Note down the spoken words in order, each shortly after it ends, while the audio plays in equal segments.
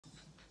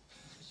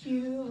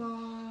You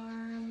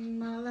are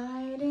my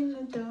light in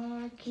the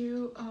dark,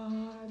 you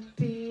are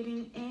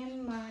beating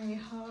in my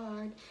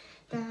heart.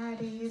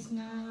 That is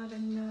not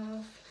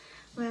enough.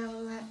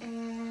 Will I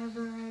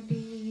ever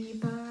be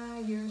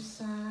by your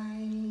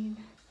side?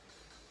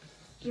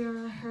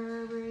 Your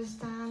hair is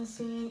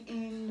dancing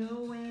in the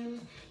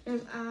wind,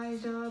 your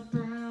eyes are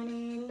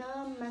burning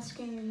up my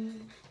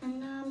skin,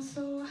 and I'm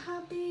so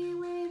happy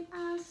when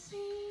I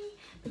see,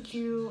 but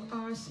you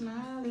are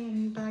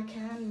smiling back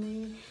at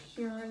me.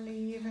 You're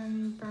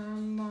leaving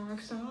burn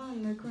marks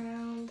on the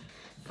ground.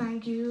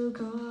 Thank you,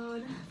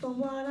 God, for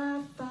what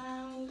I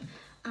found.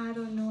 I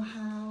don't know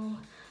how,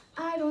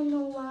 I don't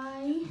know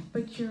why,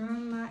 but you're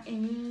my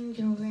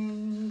angel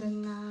in the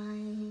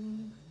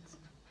night.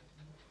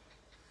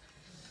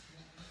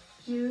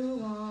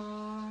 You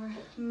are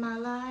my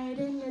light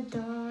in the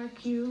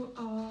dark, you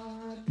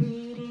are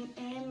beating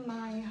in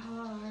my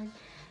heart.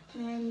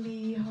 Let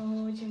me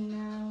hold you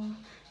now,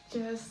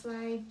 just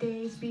like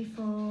days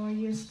before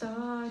you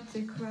start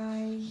to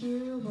cry.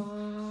 You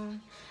are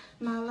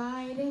my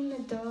light in the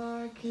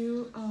dark,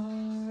 you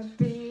are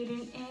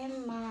beating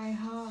in my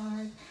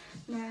heart.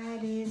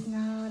 That is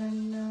not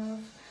enough.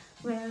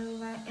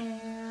 Will I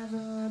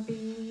ever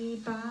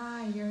be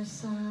by your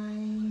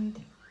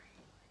side?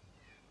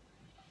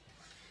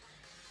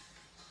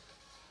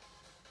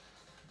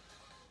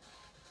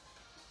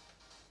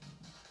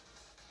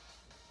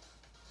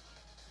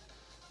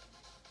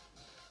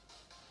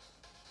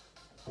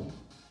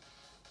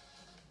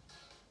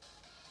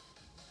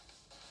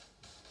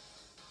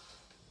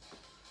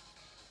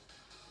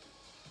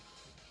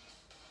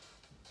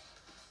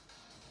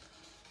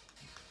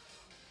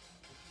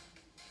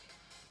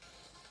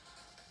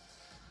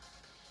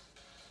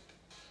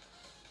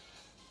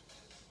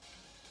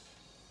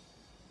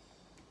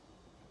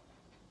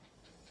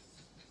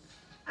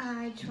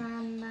 I try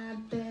my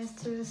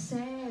best to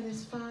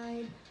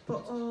satisfy,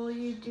 but all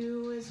you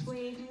do is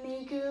wave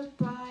me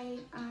goodbye.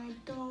 I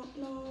don't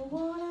know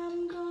what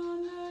I'm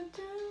gonna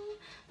do,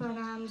 but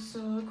I'm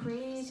so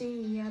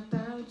crazy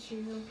about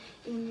you.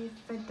 And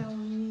if I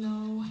don't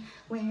know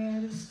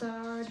where to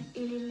start,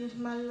 even if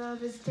my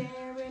love is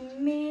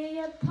tearing me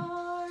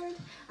apart,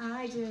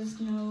 I just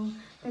know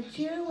that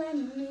you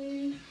and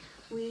me,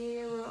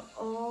 we were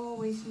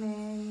always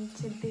meant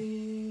to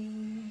be.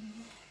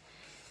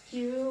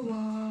 You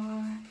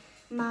are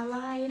my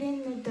light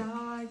in the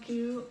dark,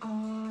 you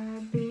are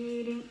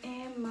beating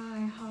in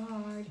my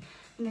heart.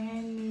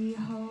 Let me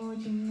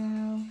hold you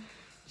now,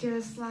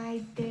 just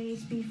like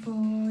days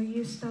before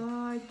you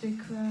start to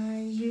cry.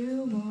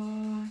 You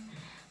are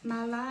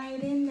my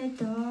light in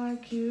the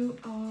dark, you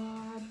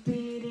are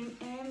beating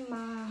in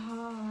my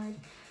heart.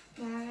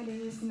 That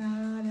is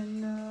not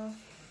enough.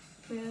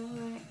 Will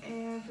I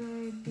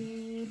ever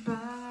be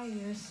by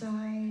your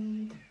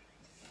side?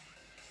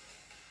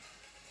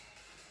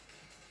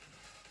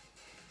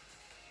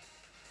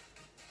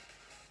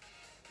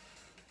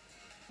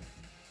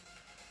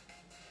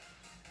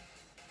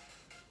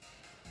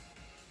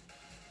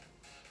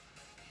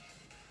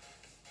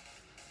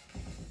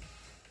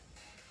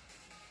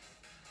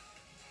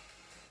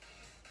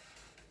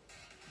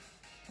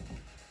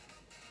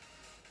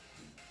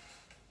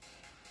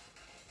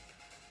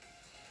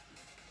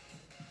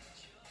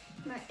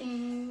 My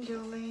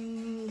angel